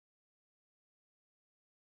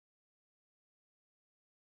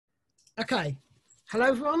Okay. Hello,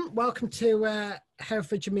 everyone. Welcome to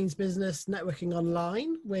Herefordshire Means Business Networking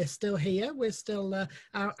Online. We're still here. We're still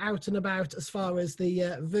out and about as far as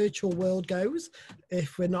the virtual world goes,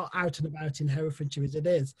 if we're not out and about in Herefordshire as it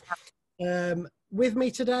is. With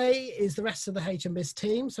me today is the rest of the HMBiz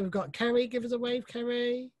team. So we've got Kerry. Give us a wave,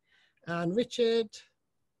 Kerry. And Richard.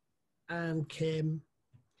 And Kim.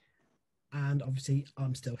 And obviously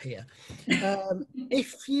I'm still here.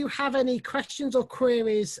 If you have any questions or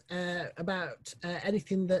queries about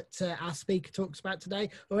anything that our speaker talks about today,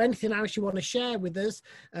 or anything else you want to share with us,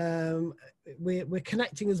 we're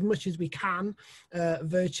connecting as much as we can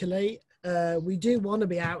virtually. We do want to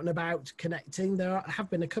be out and about connecting. There have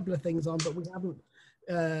been a couple of things on, but we haven't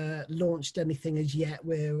launched anything as yet.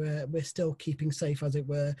 We're still keeping safe, as it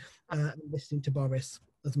were, listening to Boris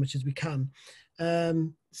as much as we can.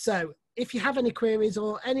 So if you have any queries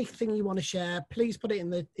or anything you want to share, please put it in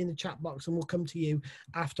the chat box, and we'll come to you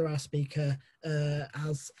after our speaker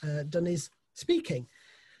has done his speaking.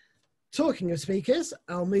 Talking of speakers,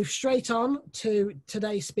 I'll move straight on to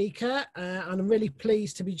today's speaker, and I'm really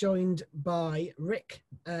pleased to be joined by Rick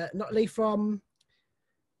Notley from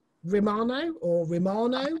Rimano,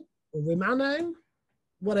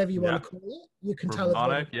 whatever you want to call it. You can tell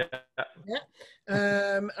us.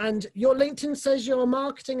 And your LinkedIn says you're a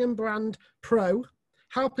marketing and brand pro,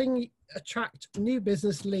 helping attract new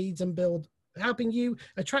business leads and build a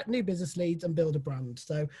brand.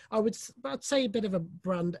 So I'd say a bit of a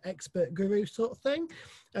brand expert guru sort of thing.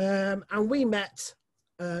 And we met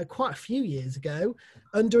quite a few years ago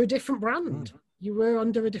under a different brand. You were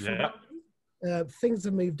under a different brand. Things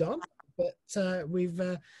have moved on, but we've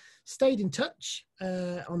stayed in touch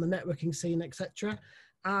on the networking scene, etc.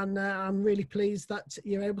 And I'm really pleased that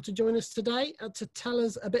you're able to join us today to tell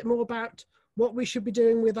us a bit more about what we should be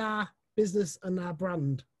doing with our business and our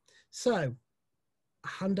brand. So,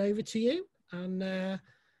 hand over to you. And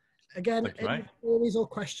again, any queries or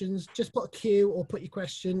questions, just put a Q or put your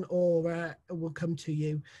question, or we'll come to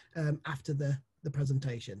you after the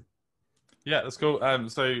presentation. Yeah, that's cool.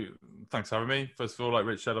 So thanks for having me. First of all, like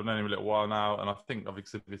Rich said, I've known him a little while now, and I think I've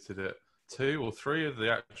exhibited at 2 or 3 of the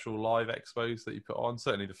actual live expos that you put on.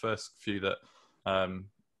 Certainly the first few that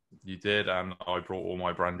you did, and I brought all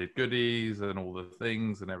my branded goodies and all the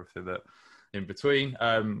things and everything that in between.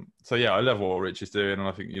 So yeah, I love what Rich is doing, and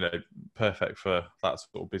I think, you know, perfect for that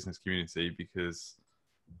sort of business community, because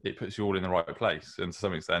it puts you all in the right place. And to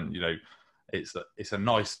some extent, you know, it's a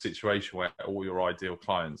nice situation where all your ideal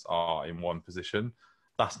clients are in one position.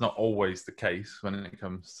 That's not always the case when it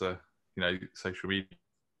comes to, you know, social media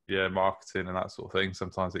marketing and that sort of thing.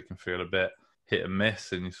 Sometimes it can feel a bit hit and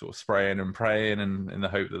miss, and you're sort of spraying and praying, and in the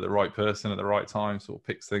hope that the right person at the right time sort of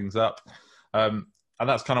picks things up. And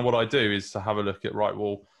that's kind of what I do, is to have a look at, right,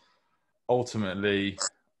 well, ultimately,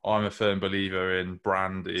 I'm a firm believer in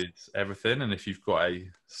brand is everything. And if you've got a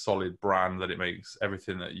solid brand, then it makes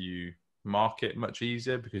everything that you market much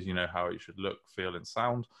easier, because you know how it should look, feel and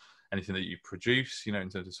sound. Anything that you produce, you know, in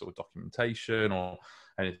terms of sort of documentation or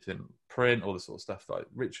anything print, all the sort of stuff that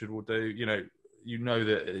Richard will do, you know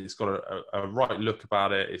that it's got a right look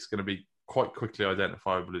about it. It's going to be quite quickly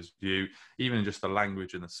identifiable as you, even in just the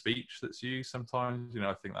language and the speech that's used sometimes. You know,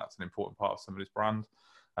 I think that's an important part of somebody's brand.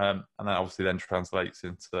 And that obviously then translates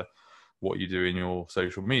into what you do in your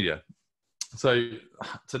social media. So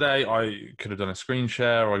today I could have done a screen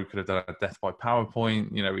share, or I could have done a death by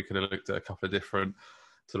PowerPoint. You know, we could have looked at a couple of different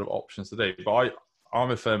sort of options today. But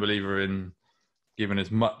I'm a firm believer in giving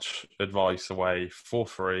as much advice away for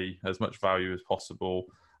free, as much value as possible.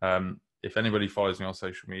 If anybody follows me on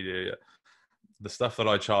social media, the stuff that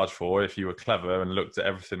I charge for, if you were clever and looked at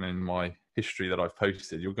everything in my history that I've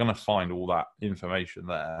posted, you're going to find all that information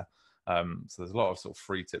there. So there's a lot of sort of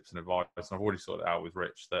free tips and advice. And I've already sorted out with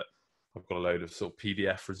Rich that I've got a load of sort of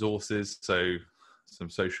PDF resources, so some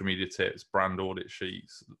social media tips, brand audit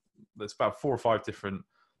sheets. There's about 4 or 5 different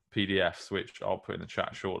PDFs, which I'll put in the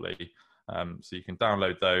chat shortly. So you can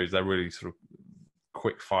download those. They're really sort of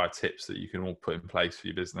quick fire tips that you can all put in place for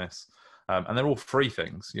your business. And they're all free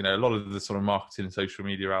things. You know, a lot of the sort of marketing and social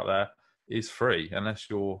media out there is free, unless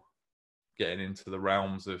you're getting into the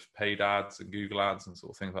realms of paid ads and Google ads and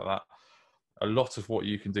sort of things like that. A lot of what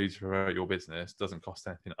you can do to promote your business doesn't cost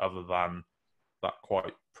anything other than that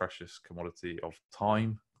quite precious commodity of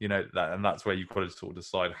time, you know, and that's where you've got to sort of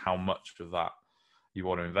decide how much of that you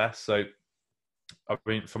want to invest. So, I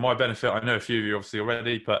mean, for my benefit, I know a few of you obviously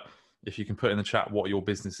already, but if you can put in the chat what your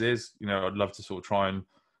business is, you know, I'd love to sort of try and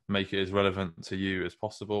make it as relevant to you as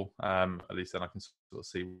possible. At least then I can sort of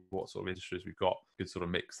see what sort of industries we've got. Good sort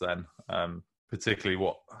of mix then. Particularly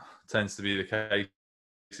what tends to be the case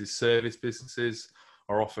is service businesses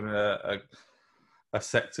are often a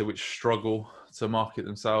sector which struggle to market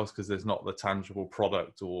themselves because there's not the tangible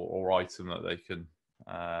product or item that they can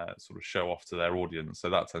sort of show off to their audience. So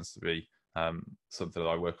that tends to be something that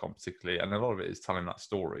I work on particularly, and a lot of it is telling that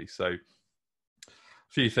story. So a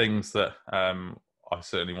few things that I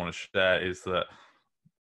certainly want to share is that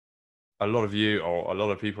a lot of you, or a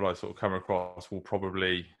lot of people I sort of come across, will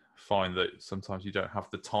probably find that sometimes you don't have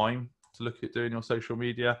the time to look at doing your social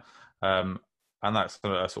media. And that's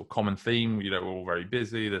a sort of common theme. You know, we're all very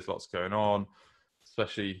busy. There's lots going on,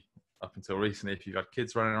 especially up until recently. If you've had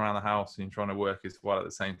kids running around the house and you're trying to work as well at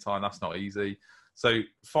the same time, that's not easy. So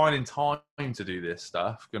finding time to do this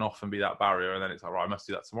stuff can often be that barrier. And then it's like, right, I must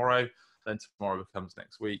do that tomorrow. Then tomorrow becomes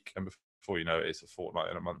next week. And before you know it, it's a fortnight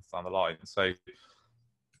and a month down the line. So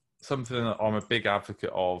something that I'm a big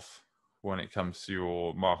advocate of when it comes to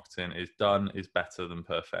your marketing is done is better than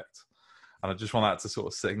perfect. And I just want that to sort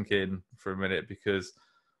of sink in for a minute, because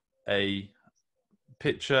a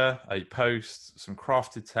picture, a post, some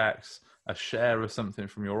crafted text, a share of something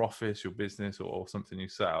from your office, your business, or something you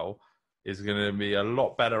sell is going to be a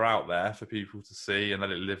lot better out there for people to see and let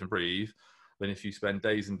it live and breathe than if you spend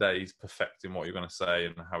days and days perfecting what you're going to say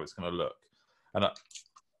and how it's going to look. And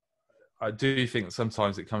I do think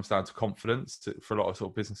sometimes it comes down to confidence for a lot of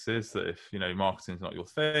sort of businesses, that if, you know, marketing is not your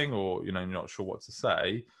thing, or, you know, you're not sure what to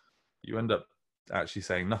say, you end up actually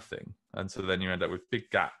saying nothing. And so then you end up with big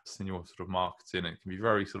gaps in your sort of marketing. It can be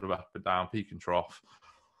very sort of up and down, peak and trough.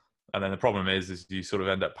 And then the problem is you sort of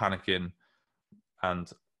end up panicking.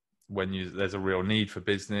 And when there's a real need for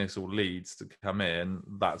business or leads to come in,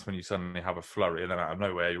 that's when you suddenly have a flurry. And then out of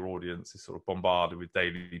nowhere, your audience is sort of bombarded with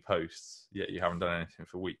daily posts, yet you haven't done anything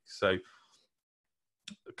for weeks. So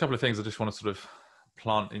a couple of things I just want to sort of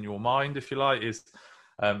plant in your mind, if you like, is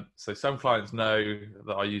so some clients know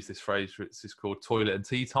that I use this phrase, which is called toilet and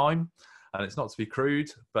tea time. And it's not to be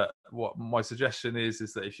crude, but what my suggestion is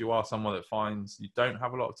that if you are someone that finds you don't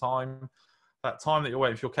have a lot of time, that time that you're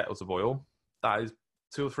waiting for your kettle to boil, that is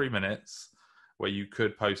 2 or 3 minutes where you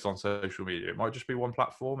could post on social media. It might just be one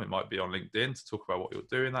platform. It might be on LinkedIn to talk about what you're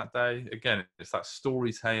doing that day. Again, it's that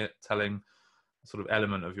storytelling sort of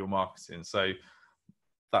element of your marketing. So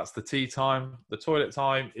that's the tea time. The toilet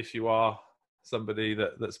time, if you are somebody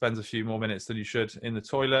that spends a few more minutes than you should in the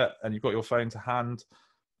toilet and you've got your phone to hand,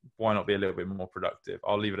 why not be a little bit more productive?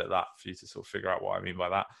 I'll leave it at that for you to sort of figure out what I mean by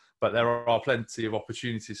that. But there are plenty of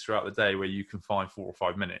opportunities throughout the day where you can find 4 or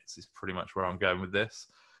 5 minutes is pretty much where I'm going with this.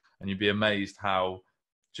 And you'd be amazed how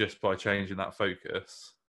just by changing that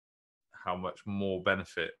focus, how much more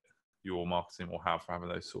benefit your marketing will have for having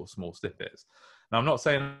those sort of small snippets. Now, I'm not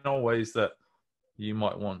saying always that you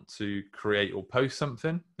might want to create or post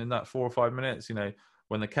something in that 4 or 5 minutes. You know,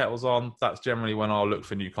 when the kettle's on, that's generally when I'll look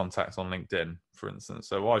for new contacts on LinkedIn, for instance.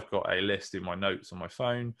 So I've got a list in my notes on my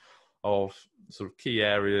phone of sort of key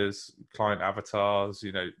areas, client avatars,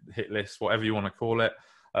 you know, hit lists, whatever you want to call it,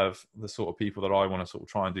 of the sort of people that I want to sort of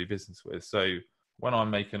try and do business with. So when I'm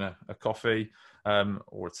making a coffee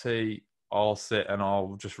or a tea, I'll sit and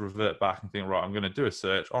I'll just revert back and think, right, I'm going to do a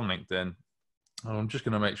search on LinkedIn. And I'm just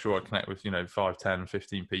going to make sure I connect with, you know, 5, 10,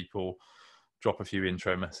 15 people, drop a few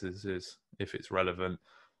intro messages if it's relevant.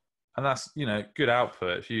 And that's, you know, good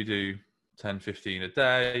output. If you do 10, 15 a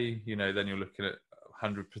day, you know, then you're looking at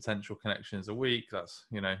 100 potential connections a week. That's,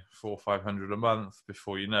 you know, 400 or 500 a month.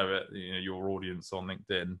 Before you know it, you know, your audience on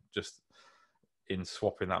LinkedIn, just in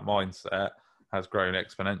swapping that mindset, has grown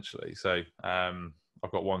exponentially. So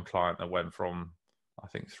I've got one client that went from, I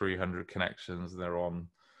think, 300 connections, and they're on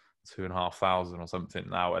 2,500 or something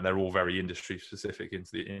now, and they're all very industry specific in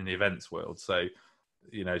the events world. So,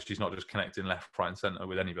 you know, she's not just connecting left, right, and centre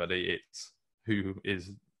with anybody. It's who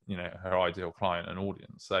is, you know, her ideal client and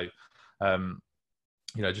audience. So,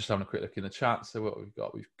 you know, just having a quick look in the chat. So what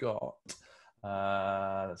we've got,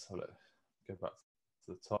 let's have a look. Go back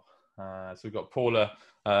to the top. So we've got Paula,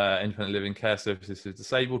 independent living care services for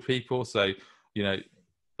disabled people. So, you know,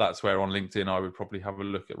 that's where on LinkedIn I would probably have a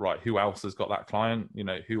look at, right, who else has got that client? You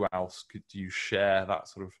know, who else could you share that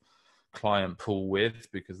sort of client pool with?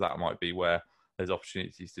 Because that might be where there's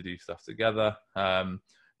opportunities to do stuff together.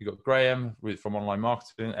 You've got Graham from online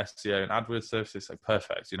marketing, SEO and AdWords services. So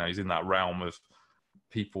perfect. You know, he's in that realm of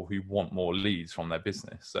people who want more leads from their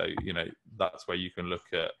business. So, you know, that's where you can look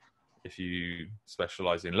at, if you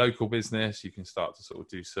specialize in local business, you can start to sort of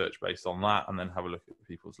do search based on that and then have a look at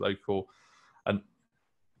people's local. And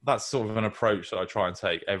that's sort of an approach that I try and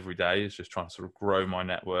take every day, is just trying to sort of grow my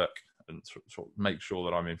network and sort of make sure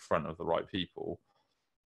that I'm in front of the right people.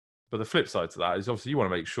 But the flip side to that is obviously you want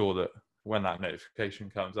to make sure that when that notification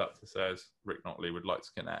comes up that says Rick Notley would like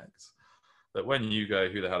to connect, that when you go,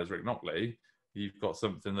 who the hell is Rick Notley, you've got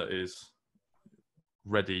something that is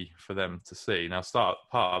ready for them to see. Now, part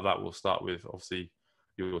of that will start with obviously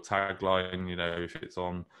your tagline, you know, if it's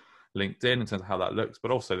on LinkedIn in terms of how that looks,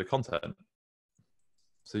 but also the content.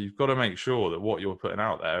 So you've got to make sure that what you're putting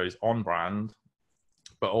out there is on brand,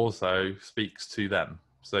 but also speaks to them.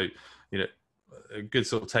 So, you know, a good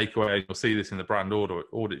sort of takeaway, and you'll see this in the brand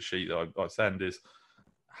audit sheet that I send, is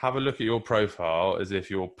have a look at your profile as if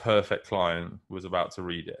your perfect client was about to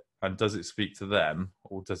read it. And does it speak to them,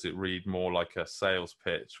 or does it read more like a sales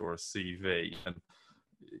pitch or a CV? And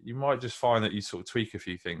you might just find that you sort of tweak a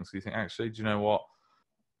few things. You think, actually, do you know what?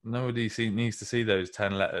 Nobody needs to see those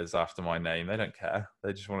 10 letters after my name. They don't care.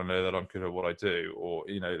 They just want to know that I'm good at what I do, or,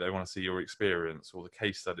 you know, they want to see your experience or the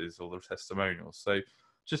case studies or the testimonials. So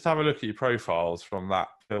just have a look at your profiles from that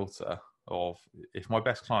filter of, if my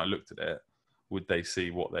best client looked at it, would they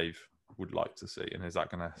see what they would like to see? And is that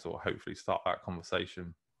going to sort of hopefully start that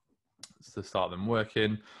conversation to start them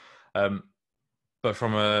working? But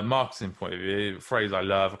from a marketing point of view, a phrase I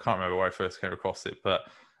love, I can't remember where I first came across it, but,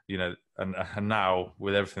 you know, and now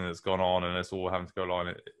with everything that's gone on and it's all having to go online,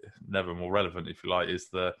 it never more relevant, if you like, is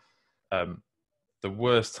the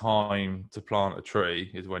worst time to plant a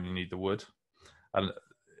tree is when you need the wood. And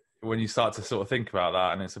when you start to sort of think about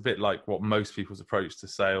that, and it's a bit like what most people's approach to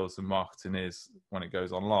sales and marketing is when it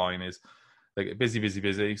goes online, is they get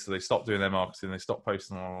busy, so they stop doing their marketing, they stop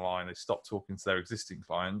posting online, they stop talking to their existing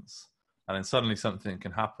clients, and then suddenly something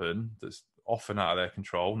can happen that's often out of their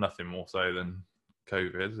control, nothing more so than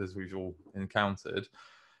COVID, as we've all encountered.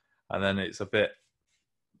 And then it's a bit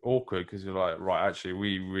awkward because you're like, right, actually,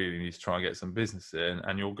 we really need to try and get some business in,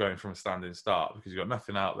 and you're going from a standing start because you've got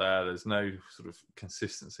nothing out there. There's no sort of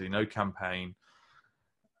consistency, no campaign.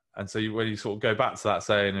 And so when you sort of go back to that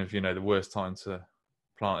saying of, you know, the worst time to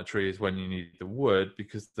plant a tree is when you need the wood,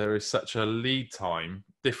 because there is such a lead time,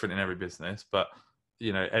 different in every business, but,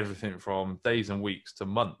 you know, everything from days and weeks to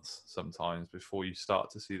months sometimes before you start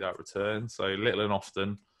to see that return. So little and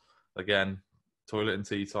often, again, toilet and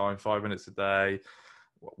tea time, 5 minutes a day,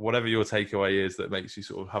 whatever your takeaway is that makes you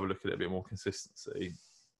sort of have a look at it a bit more consistency,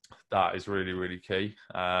 that is really, really key.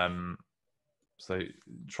 So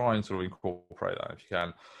try and sort of incorporate that if you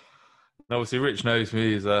can. And obviously, Rich knows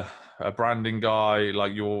me as a branding guy.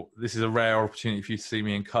 Like, this is a rare opportunity for you to see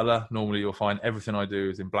me in colour. Normally, you'll find everything I do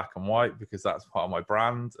is in black and white because that's part of my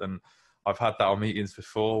brand. And I've had that on meetings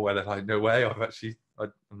before where they're like, "No way,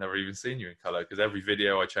 I've never even seen you in colour," because every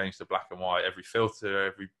video I change to black and white, every filter,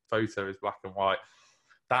 every photo is black and white.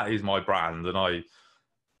 That is my brand, and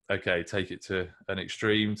take it to an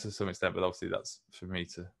extreme to some extent, but obviously that's for me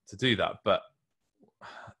to do that. But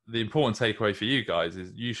the important takeaway for you guys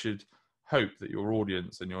is you should hope that your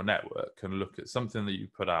audience and your network can look at something that you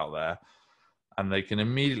put out there and they can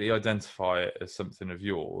immediately identify it as something of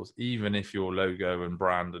yours, even if your logo and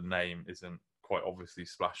brand and name isn't quite obviously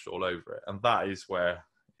splashed all over it. And that is where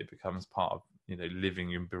it becomes part of, you know,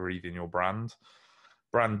 living and breathing your brand.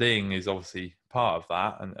 Branding is obviously part of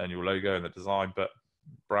that, and your logo and the design, but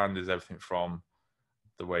brand is everything from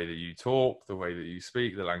the way that you talk, the way that you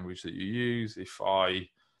speak, the language that you use. If I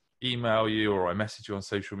email you or I message you on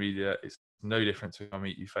social media, it's no different to if I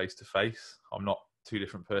meet you face to face. I'm not two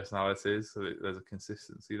different personalities, so there's a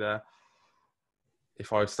consistency there.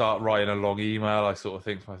 If I start writing a long email, I sort of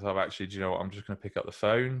think to myself, actually, do you know what? I'm just going to pick up the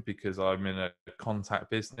phone because I'm in a contact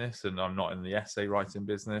business and I'm not in the essay writing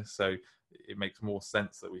business. So it makes more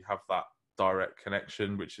sense that we have that direct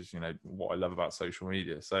connection, which is, you know, what I love about social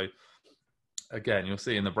media. So again, you'll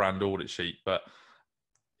see in the brand audit sheet, but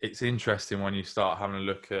it's interesting when you start having a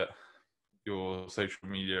look at your social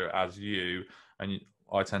media as you, and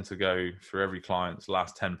I tend to go through every client's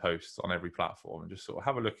last 10 posts on every platform and just sort of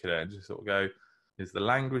have a look at it and just sort of go, is the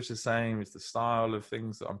language the same? Is the style of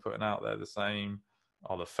things that I'm putting out there the same?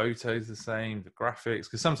 Are the photos the same? The graphics?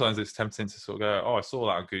 Because sometimes it's tempting to sort of go, oh, I saw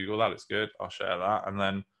that on Google. That looks good. I'll share that. And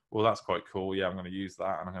then, well, that's quite cool. Yeah, I'm going to use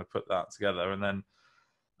that and I'm going to put that together. And then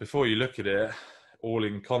before you look at it all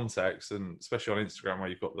in context, and especially on Instagram where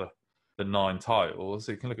you've got the 9 tiles,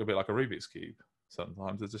 it can look a bit like a Rubik's Cube.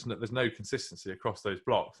 Sometimes there's no consistency across those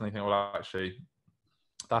blocks. And you think, well, actually,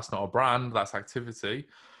 that's not a brand, that's activity.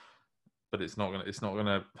 But it's not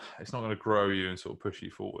gonna grow you and sort of push you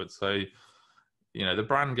forward. So, you know, the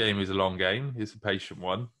brand game is a long game. It's a patient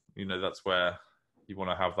one. You know, that's where you want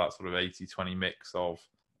to have that sort of 80-20 mix of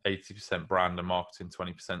 80% brand and marketing,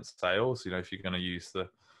 20% sales. You know, if you're going to use the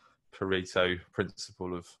Pareto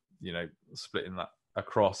principle of, you know, splitting that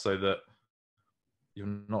across so that you're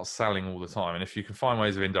not selling all the time. And if you can find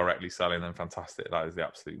ways of indirectly selling, then fantastic. That is the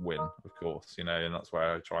absolute win, of course, you know, and that's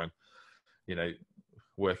where I try and, you know,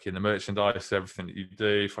 work in the merchandise, everything that you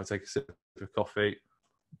do. If I take a sip for coffee,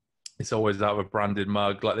 it's always out of a branded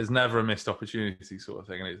mug. Like, there's never a missed opportunity sort of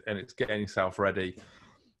thing, and it's getting yourself ready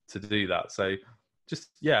to do that. So just,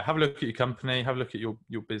 yeah, have a look at your company, have a look at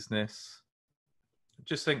your business.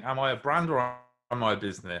 Just think, am I a brand or am I a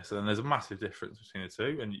business? And there's a massive difference between the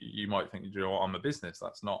two. And you might think, you know what, I'm a business.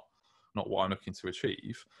 That's not what I'm looking to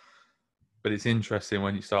achieve. But it's interesting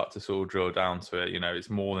when you start to sort of drill down to it. You know, it's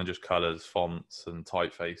more than just colours, fonts and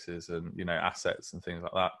typefaces and, you know, assets and things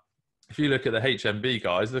like that. If you look at the HMB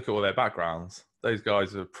guys, look at all their backgrounds. Those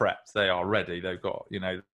guys are prepped. They are ready. They've got, you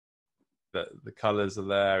know, the colours are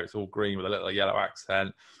there. It's all green with a little yellow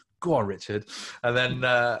accent. Go on, Richard. And then,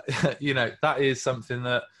 you know, that is something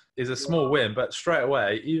that is a small win. But straight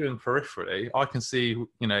away, even peripherally, I can see,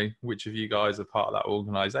 you know, which of you guys are part of that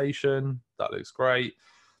organisation. That looks great.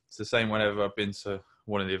 It's the same whenever I've been to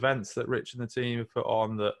one of the events that Rich and the team have put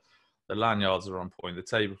on, that the lanyards are on point, the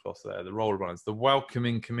tablecloths there, the roller runners, the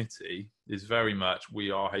welcoming committee is very much,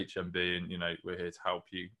 we are HMB and, you know, we're here to help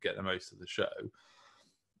you get the most of the show.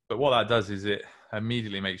 But what that does is it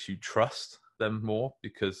immediately makes you trust them more,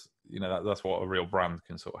 because, you know, that's what a real brand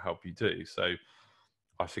can sort of help you do. So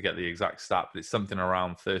I forget the exact stat, but it's something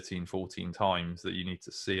around 13, 14 times that you need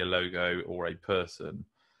to see a logo or a person,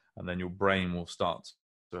 and then your brain will start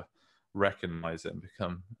to recognize it and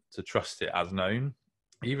become to trust it as known,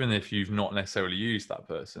 even if you've not necessarily used that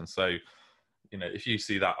person. So, you know, if you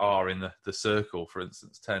see that R in the circle, for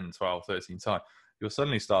instance, 10, 12, 13 times, you'll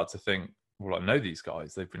suddenly start to think, well, I know these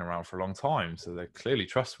guys, they've been around for a long time, so they're clearly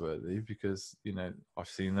trustworthy because, you know, I've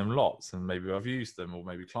seen them lots and maybe I've used them, or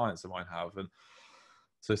maybe clients of mine have. And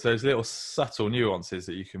so it's those little subtle nuances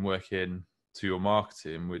that you can work in to your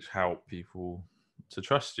marketing, which help people to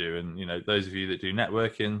trust you. And, you know, those of you that do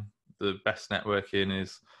networking, the best networking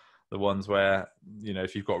is the ones where, you know,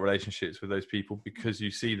 if you've got relationships with those people because you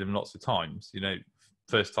see them lots of times, you know,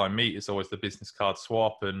 first time meet, it's always the business card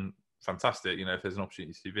swap, and fantastic. You know, if there's an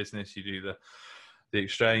opportunity to do business, you do the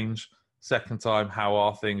exchange. Second time, how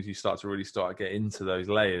are things? You start to get into those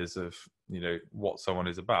layers of, you know, what someone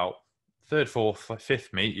is about. Third, fourth,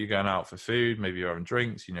 fifth meet, you're going out for food, maybe you're having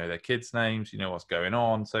drinks, you know their kids' names, you know what's going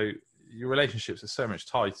on. So your relationships are so much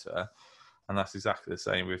tighter. And that's exactly the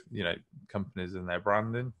same with, you know, companies and their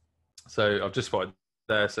branding. So I've just spotted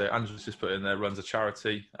there. So Angela's just put in there, runs a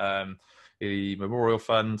charity, a memorial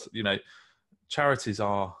fund. You know, charities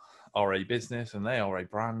are a business and they are a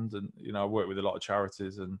brand. And, you know, I work with a lot of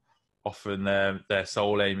charities, and often their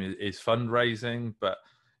sole aim is fundraising. But,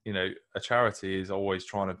 you know, a charity is always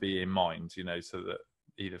trying to be in mind, you know, so that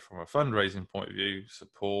either from a fundraising point of view,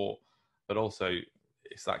 support, but also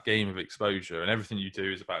it's that game of exposure, and everything you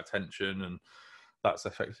do is about attention, and that's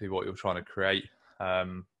effectively what you're trying to create.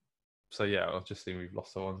 So yeah, I've just seen we've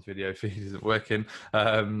lost someone's video feed isn't working.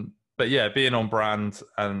 But yeah, being on brand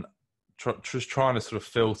and just trying to sort of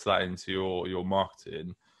filter that into your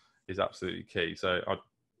marketing is absolutely key. So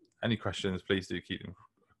any questions, please do keep them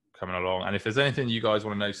coming along. And if there's anything you guys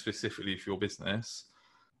want to know specifically for your business,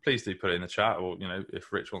 please do put it in the chat, or, you know,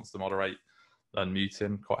 if Rich wants to moderate, unmute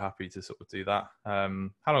him, quite happy to sort of do that. How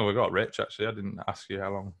long have we got, Rich? Actually, I didn't ask you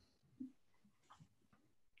how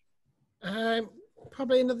long.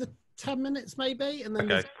 Probably another 10 minutes maybe, and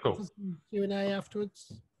then okay, cool. Q&A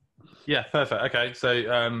afterwards. Yeah, perfect. Okay, so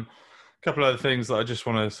a couple of other things that I just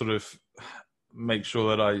want to sort of make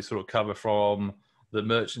sure that I sort of cover from the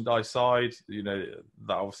merchandise side. You know,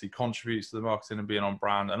 that obviously contributes to the marketing and being on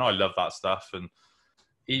brand, and I love that stuff. And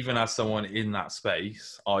even as someone in that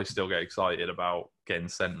space, I still get excited about getting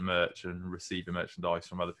sent merch and receiving merchandise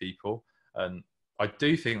from other people. And I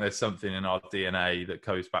do think there's something in our DNA that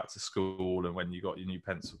goes back to school, and when you got your new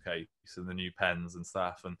pencil case and the new pens and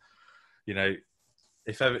stuff. And, you know,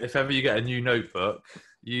 if ever you get a new notebook,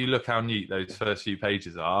 you look how neat those first few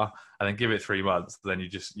pages are, and then give it 3 months, then you're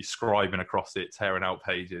scribing across it, tearing out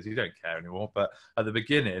pages. You don't care anymore. But at the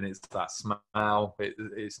beginning, it's that smell,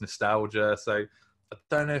 it's nostalgia. So I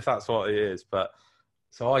don't know if that's what it is, but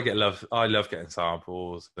so I love getting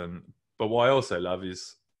samples, but what I also love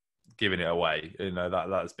is giving it away. You know,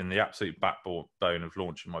 that's been the absolute backbone of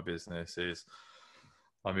launching my business. Is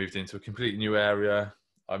I moved into a completely new area.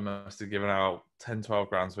 I must have given out 10, 12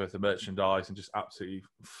 grand's worth of merchandise and just absolutely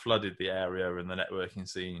flooded the area and the networking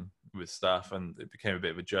scene with stuff. And it became a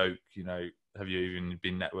bit of a joke, you know, have you even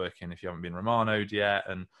been networking if you haven't been Rimano'd yet?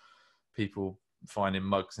 And people finding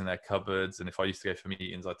mugs in their cupboards. And if I used to go for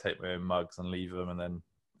meetings, I'd take my own mugs and leave them. And then,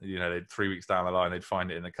 you know, 3 weeks down the line, they'd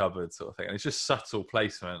find it in the cupboard sort of thing. And it's just subtle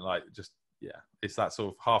placement, like just, yeah, it's that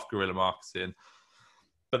sort of half guerrilla marketing.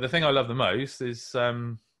 But the thing I love the most is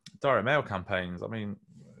direct mail campaigns. I mean,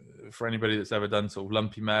 for anybody that's ever done sort of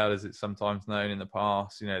lumpy mail, as it's sometimes known in the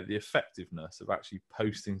past, the effectiveness of actually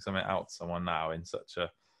posting something out to someone now in such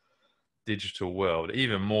a digital world,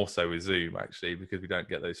 even more so with Zoom, actually, because we don't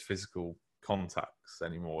get those physical contacts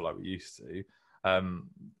anymore like we used to.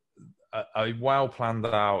 A well planned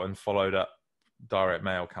out and followed up direct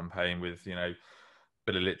mail campaign with,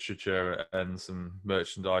 bit of literature and some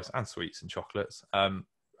merchandise and sweets and chocolates,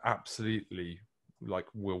 absolutely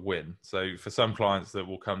will win. So for some clients that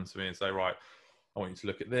will come to me and say, right, I want you to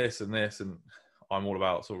look at this, and I'm all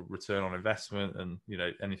about sort of return on investment, and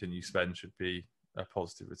anything you spend should be a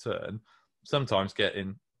positive return. Sometimes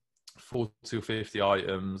getting 40 or 50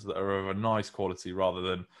 items that are of a nice quality, rather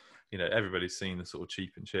than everybody's seen the sort of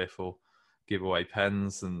cheap and cheerful giveaway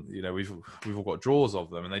pens, and we've all got drawers of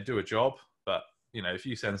them and they do a job, but if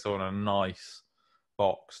you send someone a nice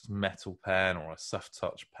boxed metal pen or a soft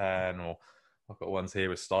touch pen, or I've got ones here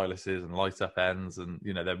with styluses and light up ends, and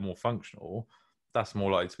they're more functional, that's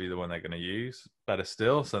more likely to be the one they're going to use. Better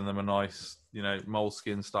still, send them a nice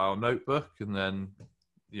moleskin style notebook, and then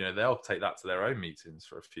they'll take that to their own meetings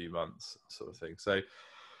for a few months, sort of thing. So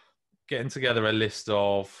getting together a list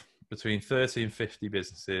of between 30 and 50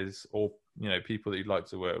 businesses, or people that you'd like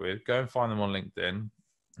to work with, go and find them on LinkedIn,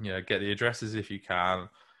 get the addresses if you can.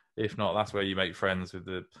 If not, that's where you make friends with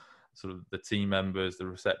the sort of the team members, the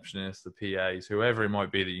receptionists, the PAs, whoever it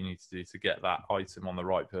might be that you need to do to get that item on the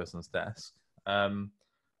right person's desk, and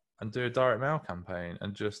do a direct mail campaign,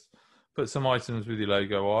 and just put some items with your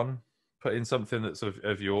logo on, put in something that's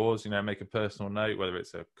of yours, make a personal note, whether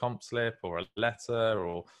it's a comp slip or a letter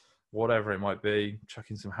or whatever it might be, chuck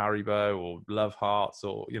in some Haribo or love hearts,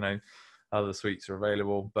 or other sweets are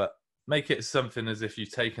available, but make it something as if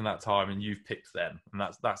you've taken that time and you've picked them. And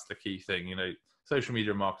that's the key thing. Social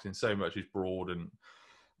media marketing so much is broad,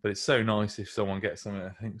 but it's so nice if someone gets something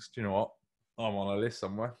and thinks, do you know what, I'm on a list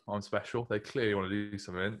somewhere, I'm special, they clearly want to do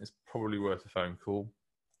something, it's probably worth a phone call.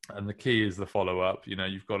 And the key is the follow-up.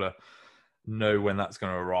 You've got to know when that's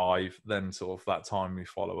going to arrive, then sort of that time we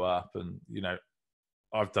follow up. And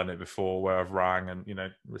I've done it before where I've rang and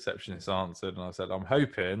receptionist answered, and I said, I'm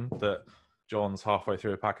hoping that John's halfway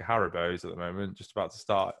through a pack of Haribos at the moment, just about to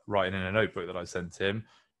start writing in a notebook that I sent him.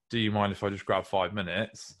 Do you mind if I just grab 5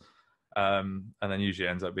 minutes? And then usually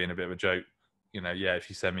ends up being a bit of a joke, if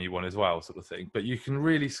you send me one as well, sort of thing. But you can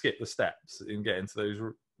really skip the steps in getting to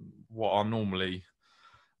those what are normally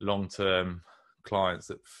long-term clients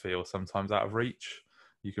that feel sometimes out of reach.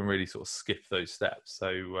 You can really sort of skip those steps.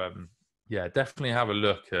 So definitely have a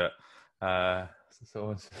look at if you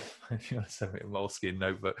want to send me a moleskin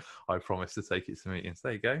notebook, I promise to take it to meetings.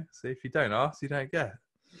 There you go. See, if you don't ask, you don't get.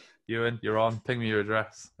 Ewan, you're on. Ping me your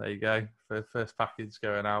address. There you go. First package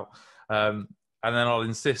going out. And then I'll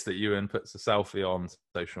insist that Ewan puts a selfie on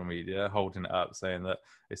social media, holding it up, saying that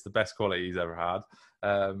it's the best quality he's ever had.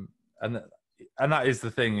 And that is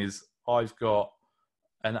the thing, is I've got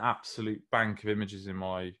an absolute bank of images in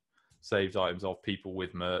my saved items of people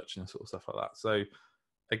with merch and sort of stuff like that. So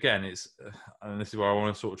again, and this is where I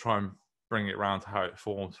want to sort of try and bring it around to how it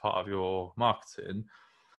forms part of your marketing.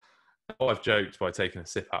 I've joked by taking a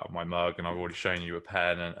sip out of my mug, and I've already shown you a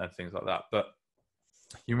pen and things like that. But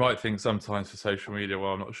you might think sometimes for social media,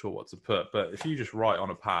 well, I'm not sure what to put. But if you just write on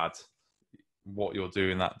a pad what you're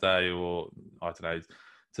doing that day, or I don't know,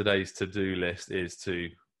 today's to-do list is to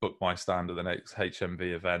book my stand at the next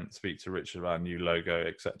HMV event, speak to Richard about a new logo,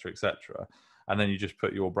 etc., etc., and then you just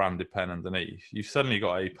put your branded pen underneath, you've suddenly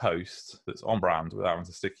got a post that's on brand without having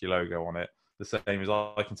to stick your logo on it. The same as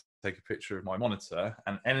I can take a picture of my monitor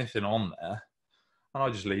and anything on there, and I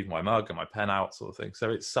just leave my mug and my pen out, sort of thing.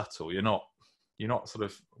 So it's subtle. You're not sort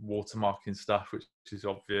of watermarking stuff which is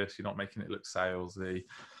obvious. You're not making it look salesy.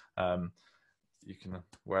 You can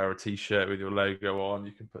wear a t-shirt with your logo on.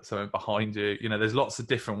 You can put something behind you. There's lots of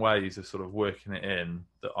different ways of sort of working it in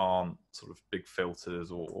that aren't sort of big filters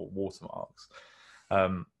or watermarks.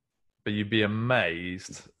 But you'd be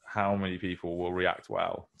amazed how many people will react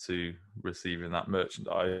well to receiving that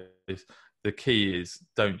merchandise. The key is,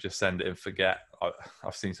 don't just send it and forget.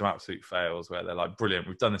 I've seen some absolute fails where they're like, brilliant,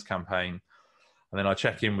 we've done this campaign. And then I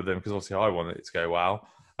check in with them because obviously I want it to go well.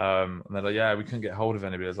 And they're like, yeah, we couldn't get hold of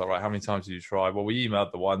anybody. I was like, right, how many times did you try? Well, we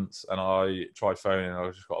emailed the once, and I tried phoning, and I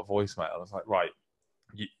just got a voicemail. I was like, right,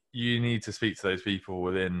 you need to speak to those people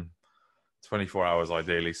within 24 hours,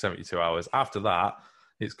 ideally 72 hours. After that,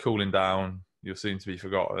 it's cooling down. You're soon to be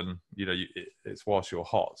forgotten. It's whilst you're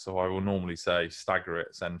hot. So I will normally say stagger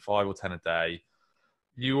it, send 5 or 10 a day.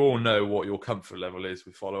 You all know what your comfort level is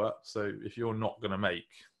with follow-up. So if you're not going to make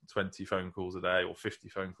 20 phone calls a day or 50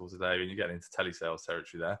 phone calls a day, and you're getting into telesales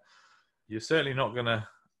territory there, you're certainly not going to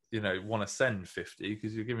want to send 50,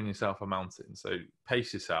 because you're giving yourself a mountain. So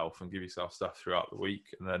pace yourself and give yourself stuff throughout the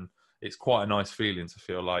week. And then it's quite a nice feeling to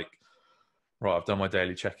feel like, right, I've done my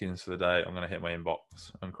daily check-ins for the day. I'm going to hit my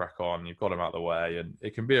inbox and crack on. You've got them out of the way. And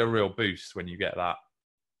it can be a real boost when you get that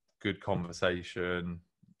good conversation,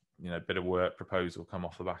 bit of work proposal come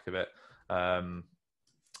off the back of it.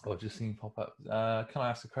 I've just seen pop up. Can I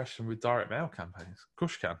ask a question with direct mail campaigns? Of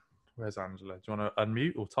course you can. Where's Angela? Do you want to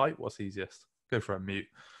unmute or type? What's easiest? Go for unmute.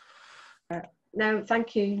 No,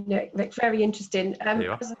 thank you, Nick. Very interesting.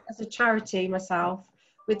 As a charity myself,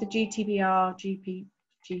 with the GDPR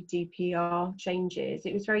changes,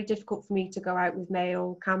 it was very difficult for me to go out with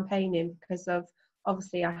mail campaigning because of,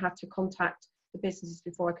 obviously, I had to contact the businesses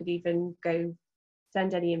before I could even go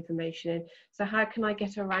send any information in. So how can I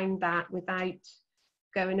get around that without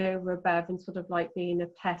going over above and sort of like being a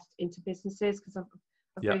pest into businesses? Because I'm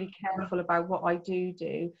really careful about what I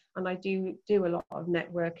do, and I do a lot of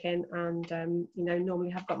networking, and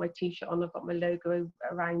normally I've got my t-shirt on, I've got my logo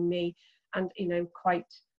around me, and I'm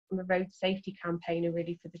a road safety campaigner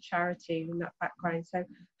really for the charity in that background. So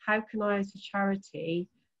how can I as a charity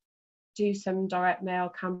do some direct mail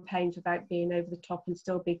campaigns without being over the top and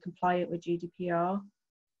still be compliant with GDPR?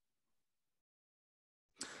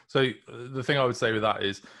 So the thing I would say with that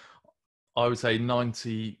is, I would say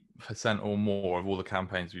 90% or more of all the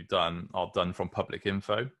campaigns we've done are done from public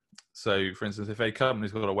info. So for instance, if a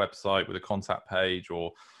company's got a website with a contact page,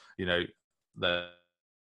 or their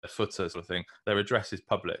footer sort of thing, their address is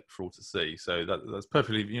public for all to see. So that's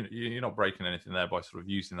perfectly, you're not breaking anything there by sort of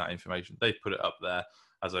using that information. They've put it up there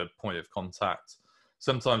as a point of contact.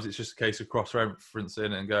 Sometimes it's just a case of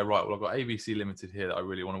cross-referencing and go, right, well, I've got ABC Limited here that I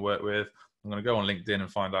really want to work with. I'm going to go on LinkedIn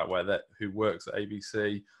and find out who works at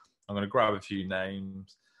ABC. I'm going to grab a few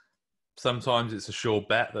names. Sometimes it's a sure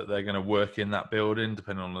bet that they're going to work in that building,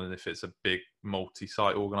 depending on if it's a big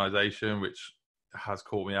multi-site organisation, which has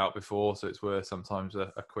caught me out before. So it's worth sometimes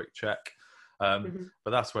a quick check. But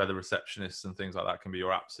that's where the receptionists and things like that can be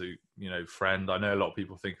your absolute, friend. I know a lot of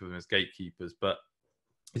people think of them as gatekeepers, but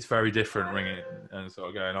it's very different ringing and sort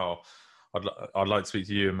of going, oh, I'd like to speak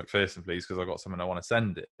to you and McPherson, please, because I've got something I want to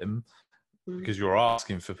send him. Because you're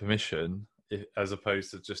asking for permission, as opposed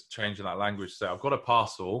to just changing that language to say, I've got a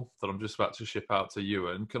parcel that I'm just about to ship out to you,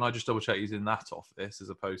 and can I just double check he's in that office, as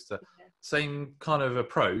opposed to same kind of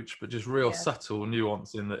approach, but just real subtle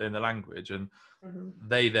nuance in the language. And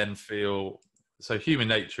they then feel, so human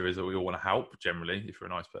nature is that we all want to help generally, if you're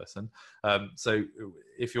a nice person. So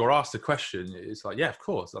if you're asked a question, it's like, yeah, of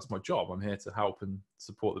course, that's my job. I'm here to help and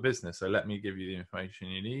support the business. So let me give you the information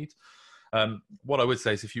you need. What I would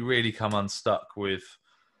say is, if you really come unstuck with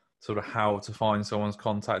sort of how to find someone's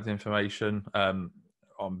contact information, I'm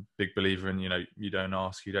a big believer in, you don't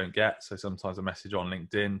ask, you don't get. So sometimes a message on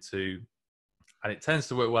LinkedIn and it tends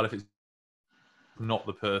to work well if it's not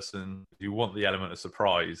the person. You want the element of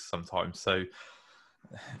surprise sometimes. So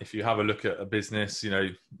if you have a look at a business,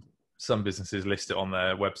 some businesses list it on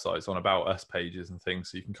their websites, on About Us pages and things,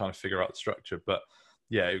 so you can kind of figure out the structure. But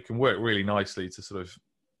yeah, it can work really nicely to sort of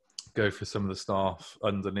go for some of the staff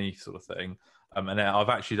underneath sort of thing. And I've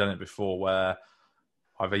actually done it before where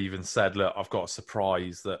I've even said, look, I've got a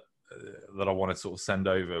surprise that I want to sort of send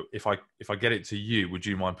over. If I get it to you, would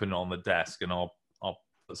you mind putting it on the desk, and I'll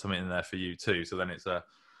put something in there for you too. So then it's an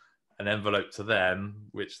envelope to them,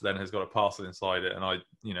 which then has got a parcel inside it, and I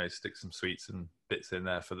stick some sweets and bits in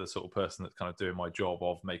there for the sort of person that's kind of doing my job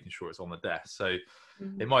of making sure it's on the desk. So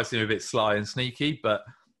it might seem a bit sly and sneaky, but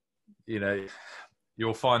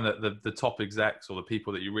you'll find that the top execs, or the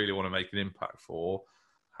people that you really want to make an impact for,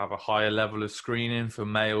 have a higher level of screening for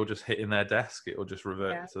mail just hitting their desk. It will just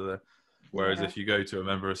revert to the... Whereas if you go to a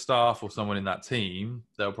member of staff or someone in that team,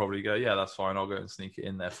 they'll probably go, yeah, that's fine, I'll go and sneak it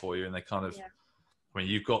in there for you. And they kind of... I mean,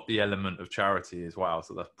 you've got the element of charity as well,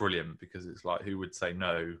 so that's brilliant, because it's like, who would say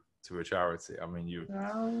no to a charity? I mean, you're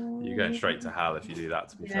going straight to hell if you do that,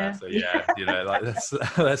 to be fair. So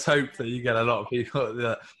let's hope that you get a lot of people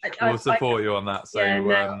that will support you on that. So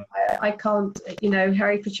I can't,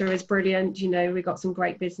 Herefordshire is brilliant. We've got some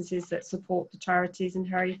great businesses that support the charities in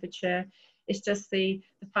Herefordshire. It's just the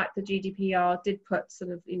fact that GDPR did put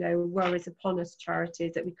sort of, worries upon us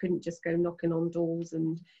charities, that we couldn't just go knocking on doors,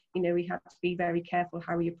 and, we had to be very careful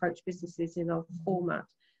how we approach businesses in our format.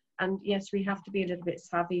 And yes, we have to be a little bit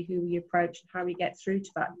savvy who we approach and how we get through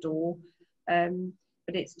to that door. But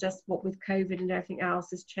it's just what with COVID and everything else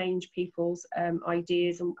has changed people's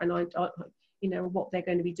ideas and what they're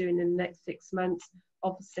going to be doing in the next 6 months.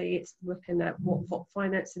 Obviously, it's looking at what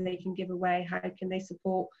financing they can give away, how can they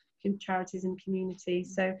support charities and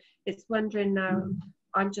communities. So it's wondering now,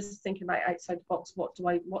 I'm just thinking about outside the box,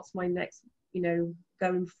 what's my next you know,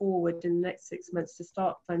 going forward in the next 6 months to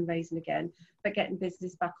start fundraising again, but getting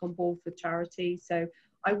business back on board for charity. So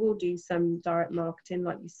I will do some direct marketing,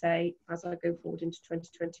 like you say, as I go forward into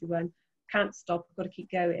 2021. Can't stop, I've got to keep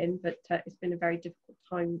going, but it's been a very difficult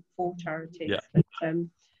time for charities. Yeah.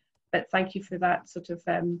 But thank you for that sort of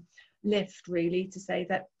lift, really, to say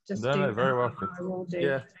that just do very welcome. I will do.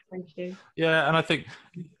 Yeah. Thank you. Yeah, and I think,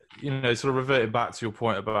 you know, sort of reverting back to your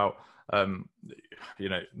point about, you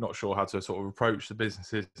know, not sure how to sort of approach the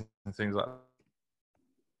businesses and things like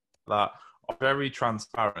that. I'm very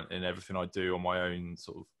transparent in everything I do on my own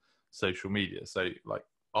sort of social media. So, like,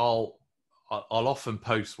 I'll often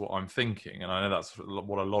post what I'm thinking, and I know that's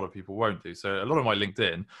what a lot of people won't do. So a lot of my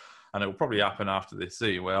LinkedIn, and it will probably happen after this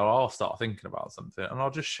Zoom, where I'll start thinking about something and I'll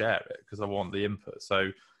just share it because I want the input. So,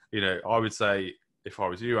 you know, I would say, if I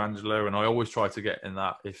was you, Angela, and I always try to get in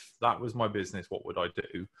that, if that was my business, what would I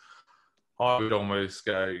do? I would almost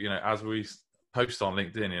go, you know, as we post on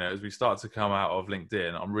LinkedIn, you know, as we start to come out of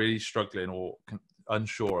LinkedIn, I'm really struggling or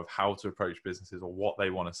unsure of how to approach businesses or what they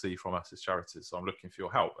want to see from us as charities. So I'm looking for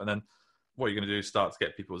your help. And then what you're going to do is start to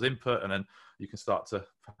get people's input, and then you can start to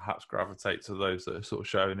perhaps gravitate to those that are sort of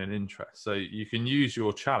showing an interest. So you can use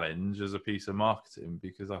your challenge as a piece of marketing,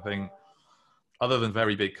 because I think, other than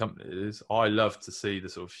very big companies, I love to see the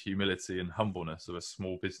sort of humility and humbleness of a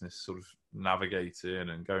small business sort of navigating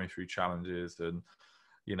and going through challenges. And,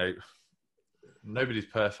 you know, nobody's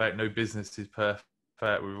perfect. No business is perfect.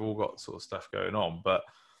 We've all got sort of stuff going on, but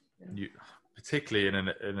you, particularly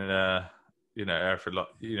in a you know, Hereford,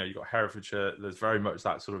 you know, you've got Herefordshire, there's very much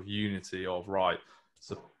that sort of unity of, right,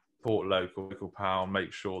 support local pound,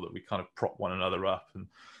 make sure that we kind of prop one another up and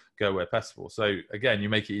go where possible. So again, you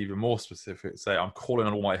make it even more specific. Say, I'm calling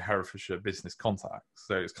on all my Herefordshire business contacts.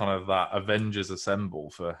 So it's kind of that Avengers Assemble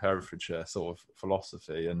for Herefordshire sort of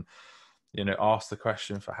philosophy, and, you know, ask the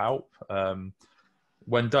question for help.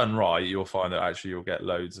 When done right, you'll find that actually you'll get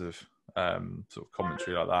loads of sort of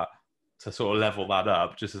commentary like that to sort of level that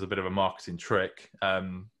up, just as a bit of a marketing trick.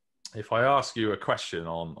 If I ask you a question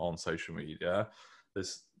on social media,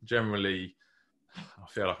 there's generally, I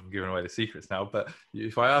feel like I'm giving away the secrets now, but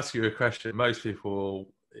if I ask you a question, most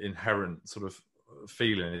people inherent sort of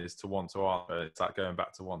feeling is to want to answer. It's like going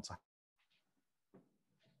back to want to.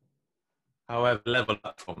 However, level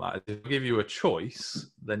up from that, if I give you a choice,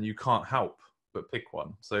 then you can't help but pick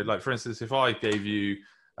one. So, like, for instance, if I gave you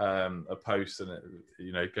a post and it,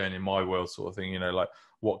 you know, going in my world sort of thing, you know, like,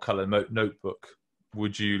 what color notebook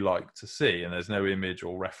would you like to see? And there's no image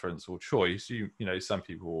or reference or choice. You know, some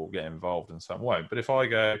people will get involved and some won't. But if I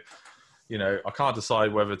go, you know, I can't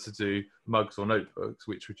decide whether to do mugs or notebooks,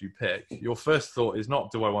 which would you pick? Your first thought is not,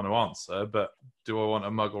 do I want to answer, but do I want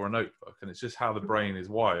a mug or a notebook? And it's just how the brain is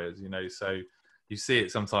wired, you know. So you see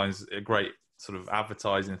it sometimes, a great sort of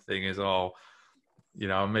advertising thing is, oh, you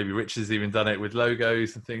know, maybe Rich has even done it with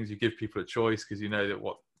logos and things. You give people a choice because you know that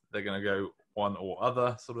what they're going to go one or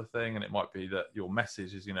other sort of thing. And it might be that your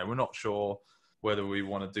message is, you know, we're not sure whether we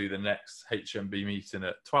want to do the next HMB meeting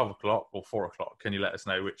at 12 o'clock or 4 o'clock. Can you let us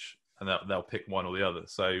know which? And they'll pick one or the other.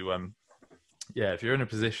 So, yeah, if you're in a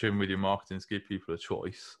position with your marketing to give people a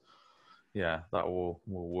choice, yeah, that will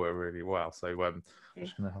work really well. So I'm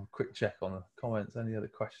just going to have a quick check on the comments. Any other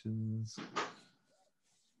questions?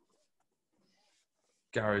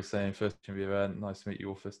 Gary's saying, first HMB event, nice to meet you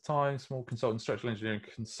all first time. Small consultant, structural engineering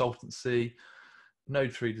consultancy,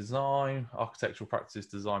 Node 3 design, architectural practice,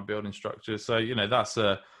 design building structures. So, you know, that's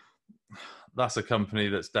a company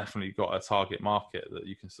that's definitely got a target market that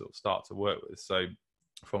you can sort of start to work with. So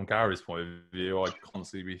from Gary's point of view, I'd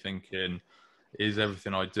constantly be thinking, is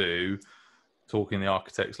everything I do talking the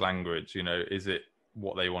architect's language? You know, is it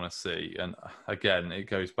what they want to see? And again, it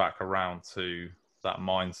goes back around to that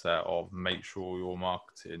mindset of make sure your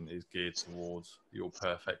marketing is geared towards your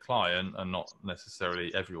perfect client and not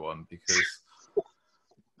necessarily everyone, because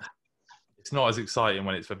it's not as exciting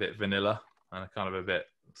when it's a bit vanilla and a kind of a bit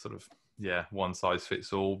sort of, yeah, one size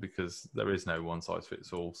fits all, because there is no one size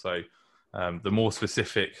fits all. So the more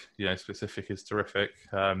specific, you know, specific is terrific.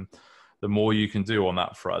 The more you can do on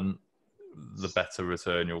that front, the better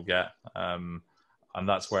return you'll get. And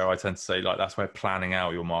that's where I tend to say, like, that's where planning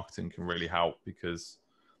out your marketing can really help, because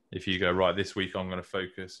if you go, right, this week I'm going to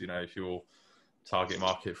focus, you know, if your target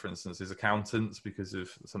market, for instance, is accountants because of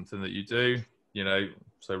something that you do, you know,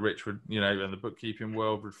 so Rich would, you know, in the bookkeeping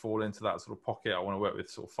world would fall into that sort of pocket. I want to work with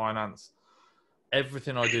sort of finance.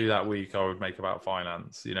 Everything I do that week, I would make about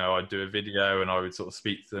finance. You know, I'd do a video and I would sort of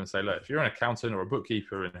speak to them and say, look, if you're an accountant or a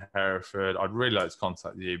bookkeeper in Hereford, I'd really like to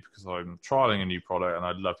contact you because I'm trialing a new product and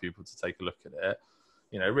I'd love people to take a look at it.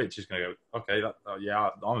 You know, Rich is going to go, okay, yeah,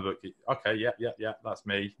 I'm a bookkeeper. Okay, yeah, that's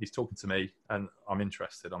me. He's talking to me, and I'm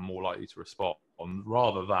interested. I'm more likely to respond,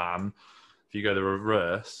 rather than if you go the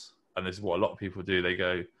reverse. And this is what a lot of people do. They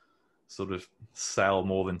go sort of sell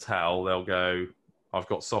more than tell. They'll go, I've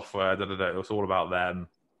got software, it's all about them.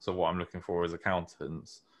 So what I'm looking for is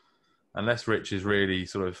accountants. Unless Rich is really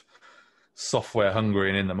sort of software hungry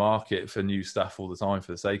and in the market for new stuff all the time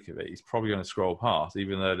for the sake of it, he's probably going to scroll past,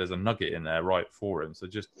 even though there's a nugget in there right for him. So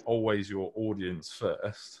just always your audience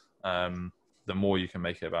first. The more you can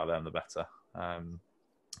make it about them, the better.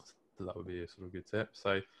 So that would be a sort of good tip.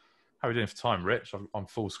 So how are we doing for time, Rich? I'm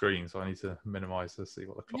full screen, so I need to minimize to see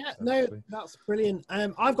what the clock says. No, actually. that's brilliant.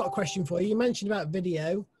 I've got a question for you. You mentioned about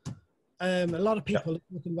video. A lot of people are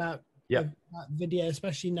talking about video,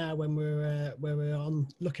 especially now when we're on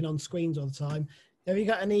looking on screens all the time. Have you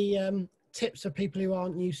got any tips for people who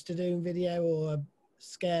aren't used to doing video or are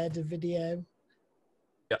scared of video?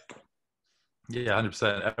 Yeah,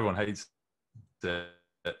 100%. Everyone hates it.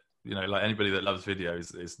 You know, like anybody that loves video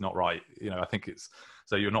is not right. You know, I think it's,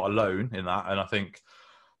 so you're not alone in that. And I think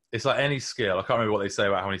it's like any skill. I can't remember what they say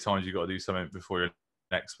about how many times you've got to do something before you're an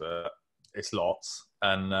expert. It's lots.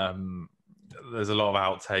 And there's a lot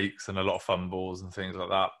of outtakes and a lot of fumbles and things like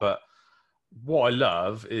that. But what I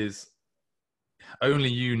love is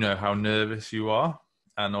only you know how nervous you are.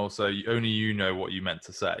 And also only you know what you meant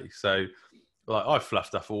to say. So like I've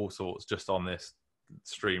fluffed up all sorts just on this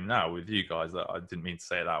stream now with you guys that I didn't mean to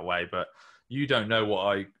say it that way, but you don't know what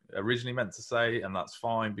I originally meant to say, and that's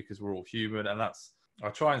fine because we're all human. And that's, I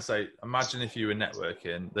try and say, imagine if you were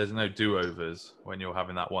networking, there's no do-overs when you're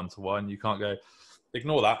having that one-to-one. You can't go,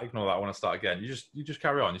 ignore that, I want to start again. You just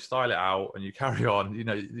carry on, you style it out and you carry on. You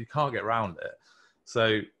know, you can't get around it.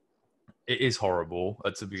 So it is horrible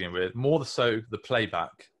to begin with. More so the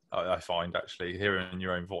playback, I find, actually hearing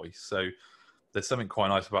your own voice. So there's something quite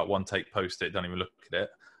nice about one take, post it, don't even look at it.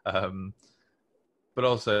 But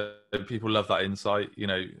also people love that insight. You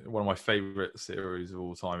know, one of my favorite series of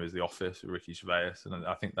all time is The Office with Ricky Gervais. And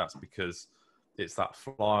I think that's because it's that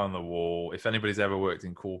fly on the wall. If anybody's ever worked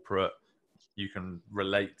in corporate, you can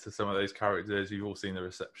relate to some of those characters. You've all seen the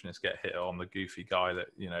receptionist get hit on, the goofy guy that,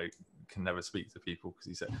 you know, can never speak to people because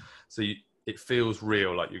he said, so it feels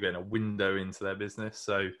real, like you're getting a window into their business.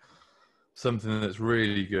 So something that's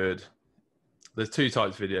really good. There's two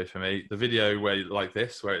types of video for me. The video where like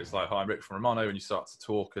this, where it's like, hi, I'm Rick from Rimano, and you start to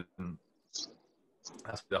talk, and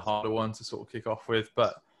that's the harder one to sort of kick off with.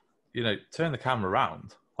 But, you know, turn the camera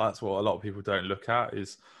around. That's what a lot of people don't look at,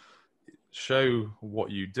 is show what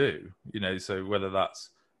you do. You know, so whether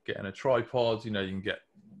that's getting a tripod, you know, you can get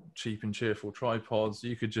cheap and cheerful tripods.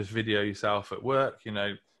 You could just video yourself at work. You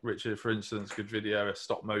know, Richard, for instance, could video a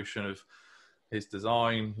stop motion of his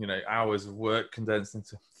design, you know, hours of work condensed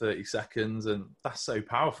into 30 seconds. And that's so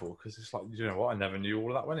powerful because it's like, you know what, I never knew all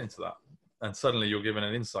of that went into that. And suddenly you're given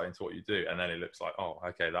an insight into what you do. And then it looks like, oh,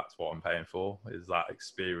 okay, that's what I'm paying for, is that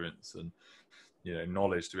experience and, you know,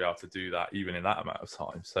 knowledge to be able to do that even in that amount of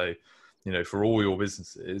time. So, you know, for all your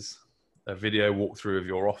businesses, a video walkthrough of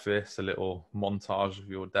your office, a little montage of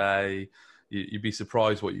your day, you'd be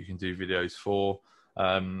surprised what you can do videos for.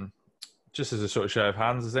 Just as a sort of show of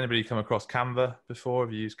hands, has anybody come across Canva before?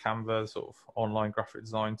 Have you used Canva, sort of online graphic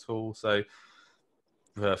design tool? So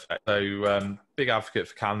perfect. So big advocate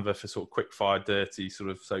for Canva for sort of quick fire, dirty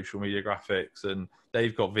sort of social media graphics, and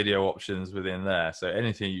they've got video options within there. So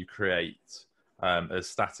anything you create as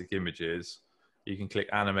static images, you can click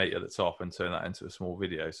animate at the top and turn that into a small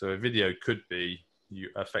video. So a video could be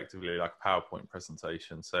effectively like a PowerPoint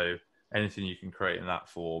presentation. So anything you can create in that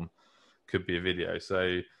form could be a video.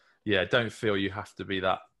 So yeah, don't feel you have to be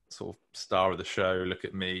that sort of star of the show, look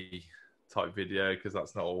at me type video, because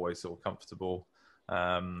that's not always sort of comfortable.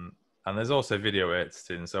 And there's also video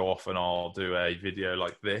editing. So often I'll do a video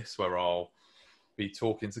like this where I'll be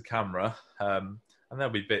talking to camera, and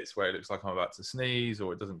there'll be bits where it looks like I'm about to sneeze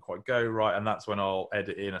or it doesn't quite go right. And that's when I'll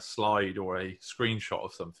edit in a slide or a screenshot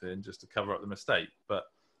of something just to cover up the mistake. But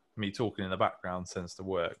me talking in the background tends to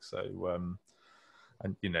work. So,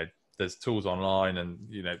 and, you know, there's tools online and,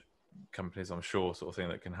 you know, companies, I'm sure, sort of thing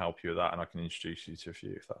that can help you with that, and I can introduce you to a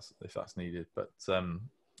few if that's needed. But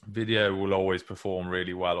video will always perform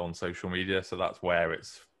really well on social media, so that's where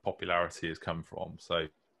its popularity has come from. So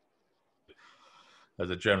as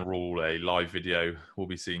a general rule, a live video will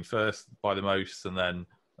be seen first by the most, and then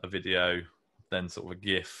a video, then sort of a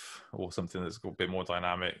GIF or something that's got a bit more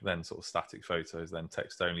dynamic, then sort of static photos, then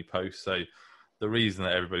text only posts. So the reason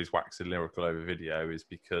that everybody's waxing lyrical over video is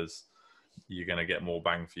because you're going to get more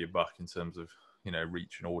bang for your buck in terms of, you know,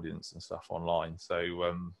 reach and audience and stuff online.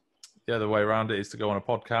 So the other way around it is to go on a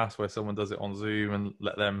podcast where someone does it on Zoom and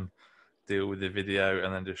let them deal with the video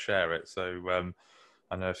and then just share it. So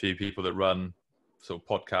I know a few people that run sort of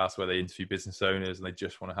podcasts where they interview business owners and they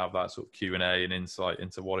just want to have that sort of Q&A and insight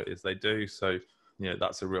into what it is they do. So,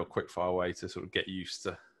 that's a real quick fire way to sort of get used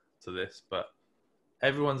to this. But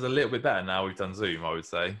everyone's a little bit better now we've done Zoom, I would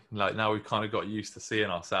say. Like now we've kind of got used to seeing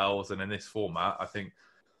ourselves, and in this format, I think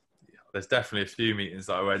there's definitely a few meetings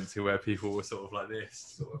that I went to where people were sort of like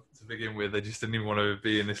this, sort of to begin with. They just didn't even want to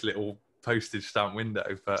be in this little postage stamp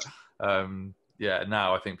window. But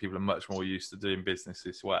now I think people are much more used to doing business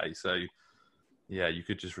this way. So you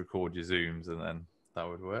could just record your Zooms and then that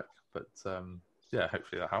would work. But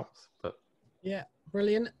hopefully that helps. But yeah,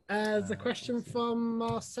 brilliant. There's a question from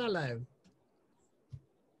Marcelo.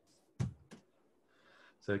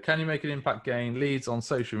 So can you make an impact gain leads on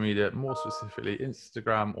social media, more specifically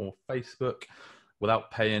Instagram or Facebook,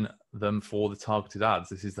 without paying them for the targeted ads?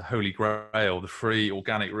 This is the holy grail, the free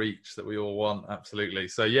organic reach that we all want. Absolutely.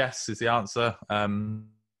 So yes is the answer.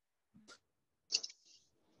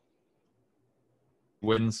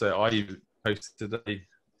 So I posted today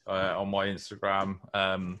on my Instagram.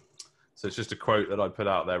 So it's just a quote that I put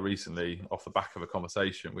out there recently off the back of a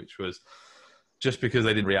conversation, which was, just because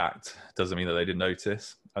they didn't react doesn't mean that they didn't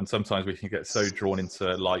notice. And sometimes we can get so drawn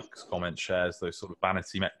into likes, comments, shares, those sort of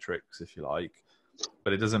vanity metrics, if you like.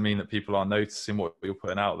 But it doesn't mean that people aren't noticing what you're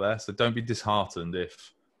putting out there. So don't be disheartened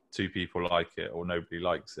if 2 people like it or nobody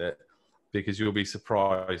likes it, because you'll be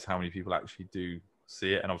surprised how many people actually do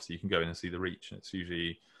see it. And obviously you can go in and see the reach, and it's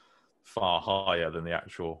usually far higher than the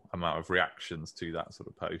actual amount of reactions to that sort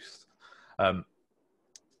of post.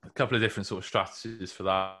 A couple of different sort of strategies for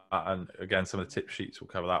that, and again, some of the tip sheets will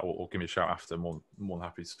cover that, or give me a shout after. More than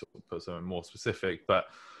happy to sort of put something more specific. But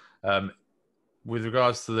with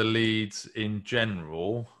regards to the leads in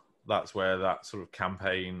general, that's where that sort of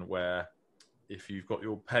campaign, where if you've got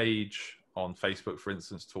your page on Facebook, for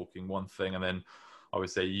instance, talking one thing, and then I would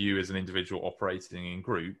say you as an individual operating in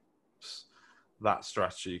groups, that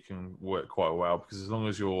strategy can work quite well, because as long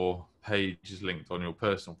as your page is linked on your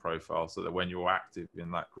personal profile, so that when you're active in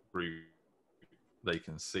that group, they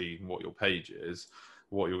can see what your page is.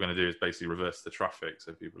 What you're going to do is basically reverse the traffic.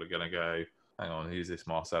 So people are going to go, hang on, who's this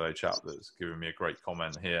Marcelo chap that's giving me a great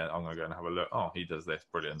comment here? I'm going to go and have a look. Oh, he does this,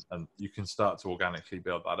 brilliant. And you can start to organically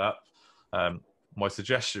build that up. My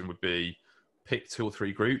suggestion would be pick 2 or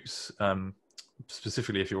 3 groups.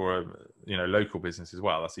 Specifically if you're a local business as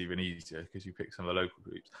well, that's even easier, because you pick some of the local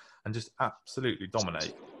groups and just absolutely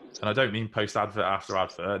dominate. And I don't mean post advert after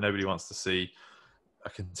advert. Nobody wants to see a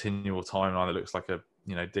continual timeline that looks like a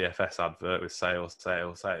DFS advert with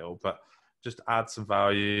sale, but just add some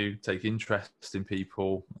value, take interest in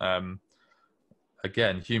people.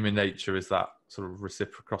 Again, human nature is that sort of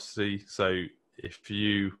reciprocity. So if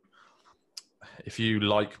you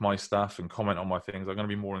like my stuff and comment on my things, I'm going to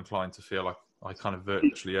be more inclined to feel like I kind of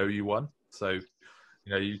virtually owe you one. So,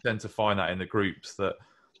 you tend to find that in the groups, that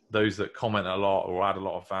those that comment a lot or add a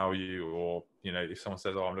lot of value, or, if someone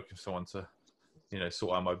says, oh, I'm looking for someone to,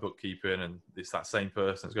 sort out my bookkeeping, and it's that same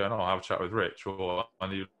person that's going, oh, I'll have a chat with Rich, or my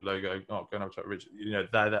new logo, oh, go and have a chat with Rich.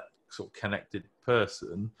 They're that sort of connected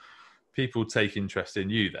person. People take interest in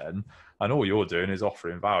you then, and all you're doing is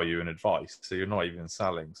offering value and advice. So you're not even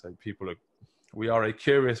selling. So we are a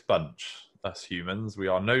curious bunch. Us humans, we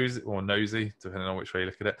are nosy, depending on which way you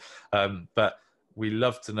look at it. But we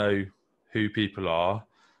love to know who people are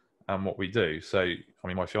and what we do. So,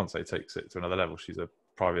 my fiance takes it to another level. She's a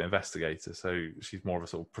private investigator, so she's more of a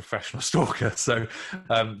sort of professional stalker. So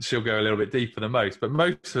she'll go a little bit deeper than most. But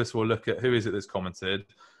most of us will look at who is it that's commented,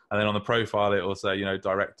 and then on the profile it will say,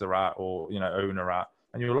 director at, or owner at,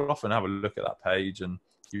 and you'll often have a look at that page, and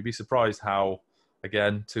you'd be surprised how,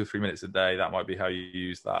 again, 2 or 3 minutes a day, that might be how you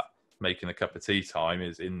use that. Making a cup of tea time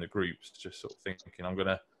is in the groups, just sort of thinking, I'm going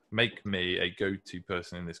to make me a go-to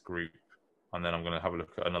person in this group, and then I'm going to have a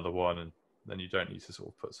look at another one, and then you don't need to sort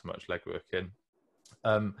of put so much legwork in.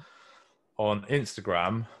 On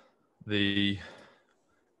Instagram, the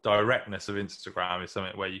directness of Instagram is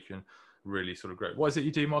something where you can really sort of grow. What is it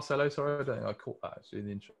you do, Marcelo? Sorry, I don't think I caught that actually in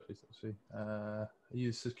the intro. Actually, are you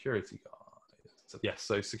a security guy? Yes,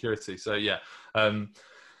 so security. So yeah,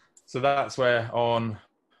 so that's where on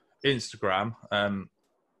Instagram,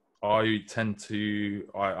 I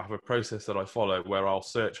have a process that I follow where I'll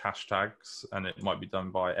search hashtags, and it might be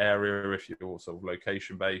done by area if you're sort of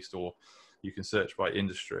location based, or you can search by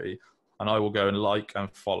industry, and I will go and like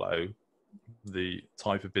and follow the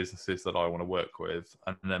type of businesses that I want to work with.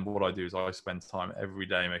 And then what I do is I spend time every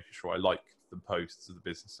day making sure I like the posts of the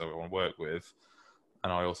business that I want to work with,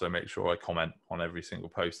 and I also make sure I comment on every single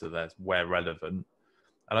post of theirs where relevant.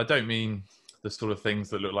 And I don't mean the sort of things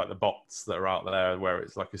that look like the bots that are out there, where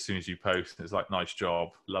it's like as soon as you post, it's like nice job,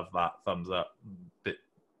 love that, thumbs up,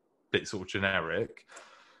 bit sort of generic.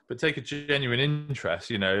 But take a genuine interest,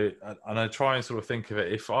 you know, and I try and sort of think of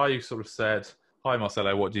it. If I sort of said, "Hi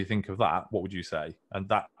Marcelo, what do you think of that?" What would you say? And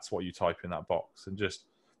that's what you type in that box. And just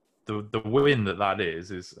the win that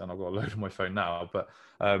is, and I've got a load on my phone now, but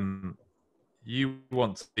you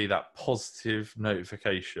want to be that positive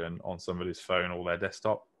notification on somebody's phone or their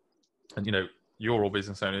desktop. And, you know, you're all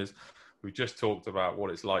business owners. We've just talked about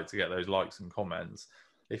what it's like to get those likes and comments.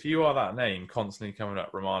 If you are that name constantly coming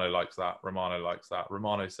up, Rimano likes that, Rimano likes that,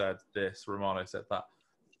 Rimano said this, Rimano said that,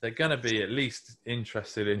 they're going to be at least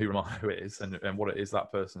interested in who Rimano is and what it is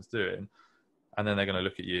that person's doing. And then they're going to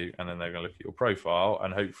look at you, and then they're going to look at your profile,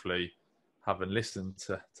 and hopefully, having listened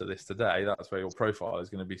to this today, that's where your profile is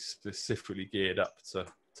going to be specifically geared up to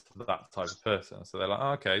that type of person. So they're like,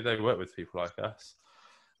 oh, okay, they work with people like us.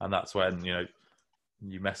 And that's when, you know,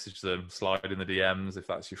 you message them, slide in the DMs, if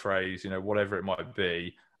that's your phrase, you know, whatever it might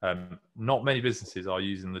be. Not many businesses are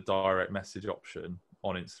using the direct message option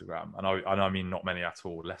on Instagram. And I mean not many at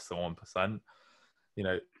all, less than 1%. You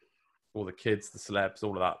know, all the kids, the celebs,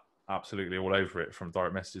 all of that, absolutely all over it from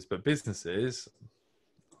direct messages. But businesses,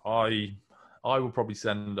 I will probably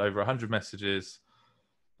send over 100 messages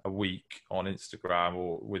a week on Instagram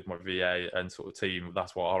or with my VA and sort of team.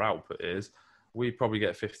 That's what our output is. We probably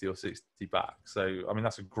get 50 or 60 back. So, I mean,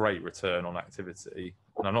 that's a great return on activity.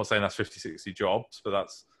 And I'm not saying that's 50, 60 jobs, but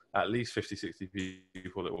that's at least 50, 60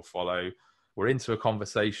 people that will follow. We're into a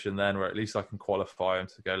conversation then where at least I can qualify them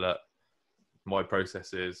to go, look, my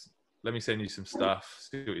process is, let me send you some stuff,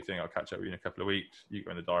 see what you think, I'll catch up with you in a couple of weeks. You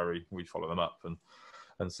go in the diary, we follow them up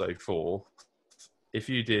and so forth. If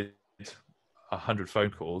you did 100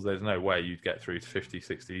 phone calls, there's no way you'd get through to 50,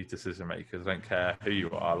 60 decision makers. I don't care who you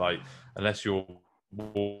are, like, unless you're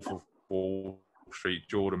Wolf of Wall Street,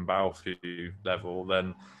 Jordan Bellew level,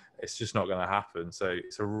 then it's just not going to happen. So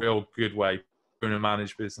it's a real good way to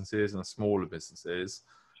manage businesses and smaller businesses.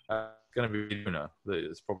 Going to be a donor that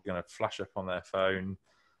is probably going to flash up on their phone.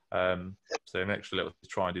 So an extra little to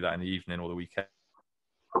try and do that in the evening or the weekend.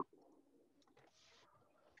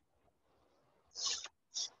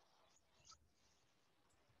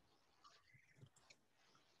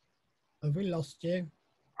 Have we lost you?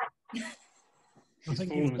 I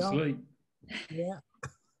think Fallen he's gone. asleep. Yeah.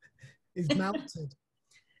 He's melted.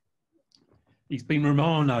 He's been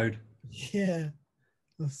Romano'd. Yeah.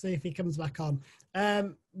 Let's see if he comes back on.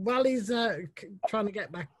 While he's trying to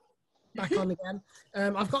get back on again,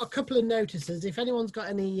 I've got a couple of notices. If anyone's got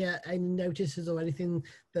any notices or anything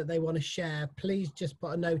that they want to share, please just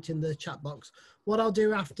put a note in the chat box. What I'll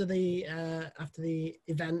do after the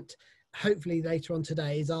event, hopefully later on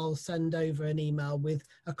today, is I'll send over an email with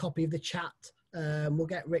a copy of the chat. We'll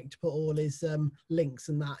get Rick to put all his links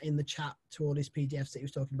and that in the chat to all his PDFs that he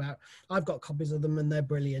was talking about. I've got copies of them and they're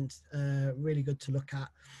brilliant, really good to look at.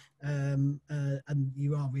 And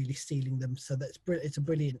you are really stealing them, so it's a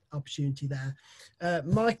brilliant opportunity there.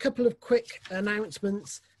 My couple of quick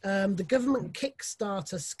announcements: the government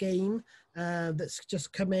Kickstarter scheme that's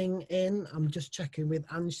just coming in. I'm just checking with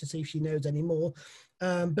Ange to see if she knows any more.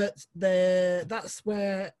 But that's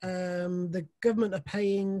where the government are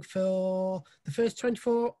paying for the first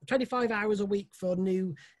 25 hours a week for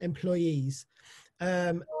new employees.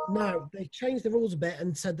 Now, they changed the rules a bit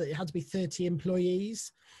and said that it had to be 30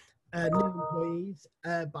 employees. New employees,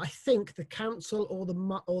 but I think the council or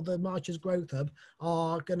the Marchers Growth Hub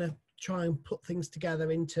are going to try and put things together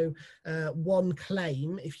into one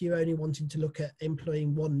claim if you're only wanting to look at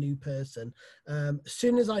employing one new person. As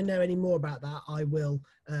soon as I know any more about that, I will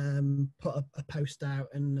put a post out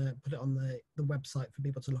and put it on the website for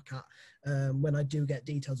people to look at when I do get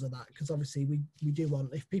details of that, because obviously we do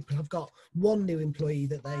want, if people have got one new employee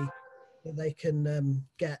that they can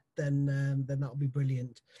get, then that'll be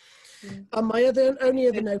brilliant. And my only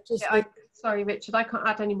other notice. Sorry, Richard, I can't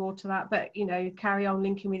add any more to that, but carry on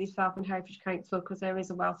linking with yourself and Herefordshire Council, because there is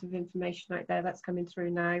a wealth of information out there that's coming through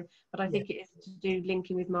now. But I think it is to do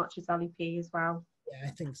linking with March's LEP as well. Yeah, I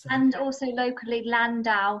think so. And also locally,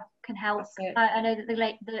 Landau can help. I know that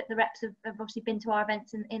the reps have obviously been to our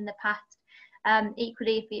events in the past.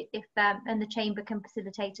 Equally, if and the chamber can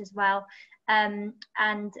facilitate as well. If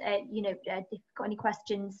you've got any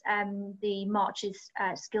questions, the Marches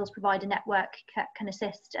Skills Provider Network can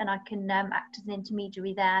assist, and I can act as an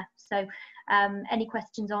intermediary there. So any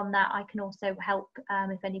questions on that, I can also help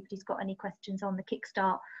if anybody's got any questions on the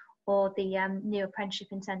Kickstart or the new apprenticeship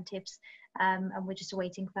incentives. And we're just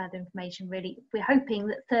awaiting further information, really. We're hoping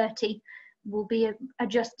that 30 will be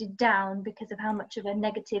adjusted down because of how much of a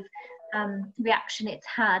negative reaction it's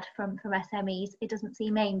had from SMEs. It doesn't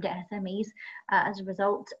seem aimed at SMEs as a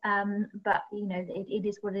result, but you know, it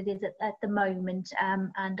is what it is at the moment,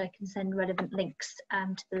 and I can send relevant links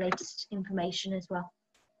to the latest information as well.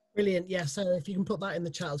 Brilliant. Yeah, so if you can put that in the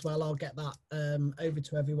chat as well, I'll get that over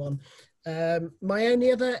to everyone. My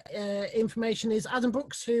only other information is Adam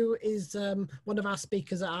Brooks, who is one of our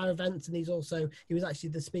speakers at our events, and he was actually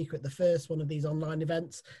the speaker at the first one of these online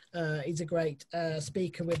events. He's a great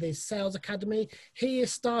speaker with his Sales Academy. He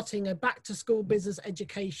is starting a back to school business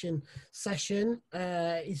education session.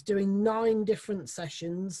 He's doing 9 different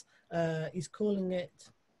sessions. He's calling it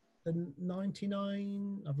the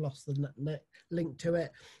 99, I've lost the link to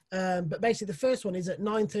it, but basically the first one is at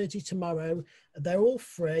 9:30 tomorrow. They're all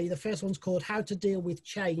free. The first one's called How to Deal with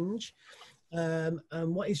Change, and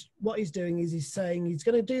what he's doing is he's saying he's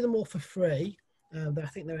going to do them all for free. I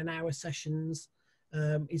think they're an hour sessions.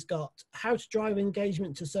 He's got how to drive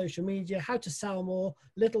engagement to social media, how to sell more,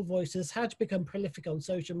 little voices, how to become prolific on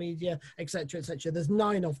social media, etc., etc. There's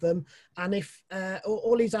 9 of them, and if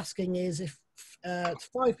all he's asking is if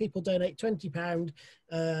 5 people donate £20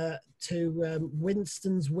 to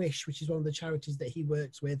Winston's Wish, which is one of the charities that he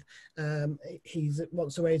works with. He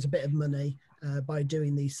wants to raise a bit of money by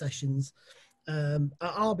doing these sessions.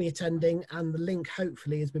 I'll be attending, and the link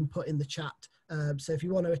hopefully has been put in the chat. So if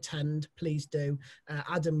you want to attend, please do.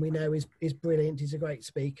 Adam, we know, is brilliant. He's a great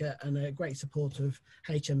speaker and a great supporter of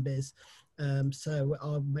HMBiz. So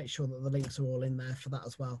I'll make sure that the links are all in there for that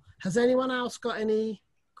as well. Has anyone else got any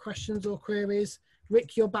questions or queries?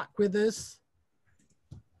 Rick, you're back with us.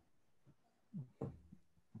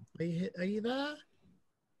 Are you there?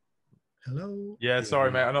 Hello? Yeah, sorry,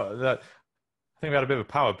 mate. I think we had a bit of a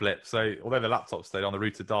power blip. So although the laptop stayed on, the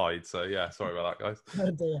router died. So yeah, sorry about that, guys. Oh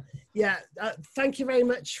dear. Yeah, thank you very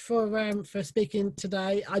much for speaking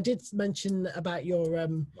today. I did mention about your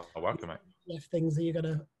welcome, mate. things that you're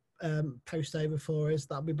going to post over for us.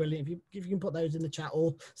 That'd be brilliant if you can put those in the chat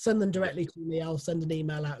or send them directly to me. I'll send an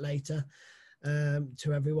email out later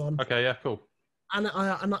to everyone. Okay, yeah, cool. And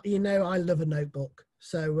I love a notebook,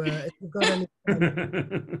 so if you've got any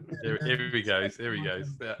here he goes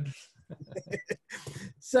yeah.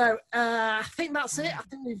 So I think that's it. I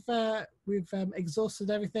think we've exhausted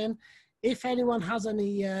everything. If anyone has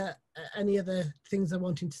any other things they're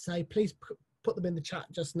wanting to say, please put them in the chat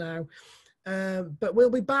just now. But we'll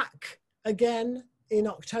be back again in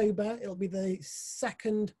October. It'll be the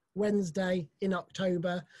 2nd Wednesday in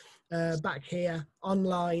October, back here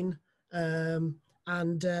online. And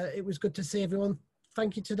it was good to see everyone.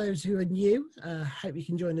 Thank you to those who are new. Hope you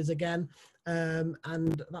can join us again.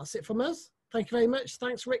 And that's it from us. Thank you very much.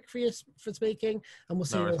 Thanks, Rick, for speaking. And we'll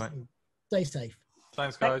see you all soon. Stay safe.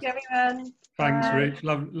 Thanks, guys. Thank you, everyone. Thanks, Bye. Rich.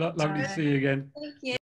 Lovely to see you again. Thank you.